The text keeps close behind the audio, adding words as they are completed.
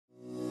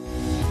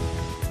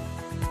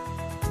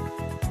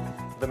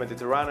The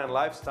Mediterranean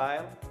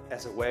lifestyle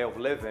as a way of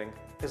living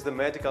is the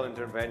medical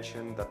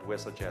intervention that we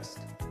suggest.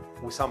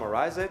 We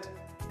summarize it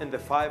in the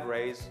 5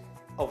 rays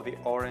of the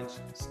orange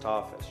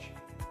starfish: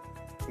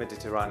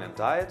 Mediterranean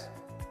diet,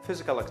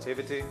 physical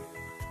activity,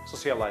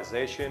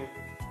 socialization,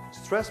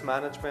 stress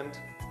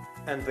management,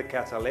 and the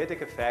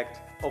catalytic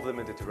effect of the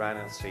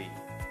Mediterranean Sea.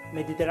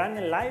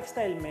 Mediterranean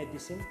lifestyle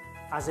medicine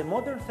as a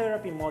modern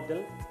therapy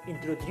model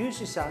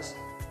introduces us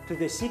to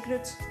the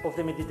secrets of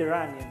the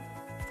Mediterranean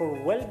for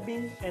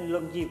well-being and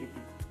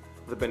longevity.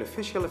 The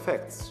beneficial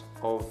effects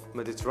of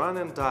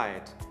Mediterranean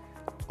diet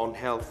on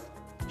health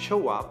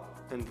show up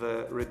in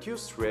the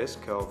reduced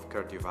risk of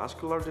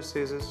cardiovascular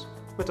diseases,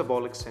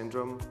 metabolic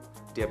syndrome,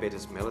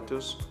 diabetes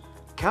mellitus,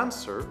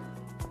 cancer,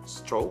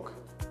 stroke,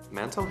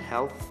 mental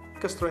health,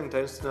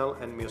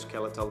 gastrointestinal and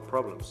musculoskeletal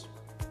problems.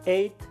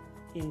 8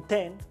 in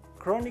 10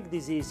 chronic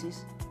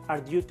diseases are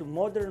due to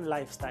modern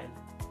lifestyle.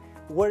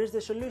 Where is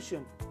the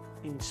solution?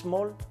 In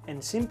small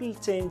and simple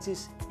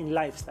changes in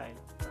lifestyle.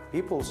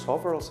 People's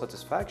overall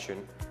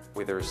satisfaction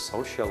with their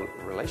social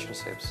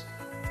relationships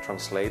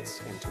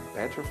translates into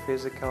better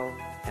physical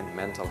and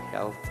mental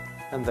health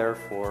and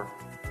therefore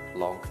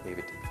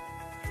longevity.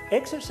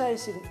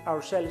 Exercising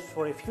ourselves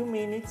for a few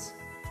minutes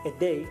a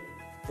day,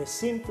 the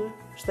simple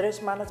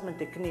stress management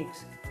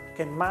techniques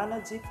can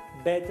manage it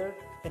better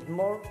and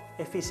more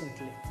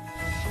efficiently.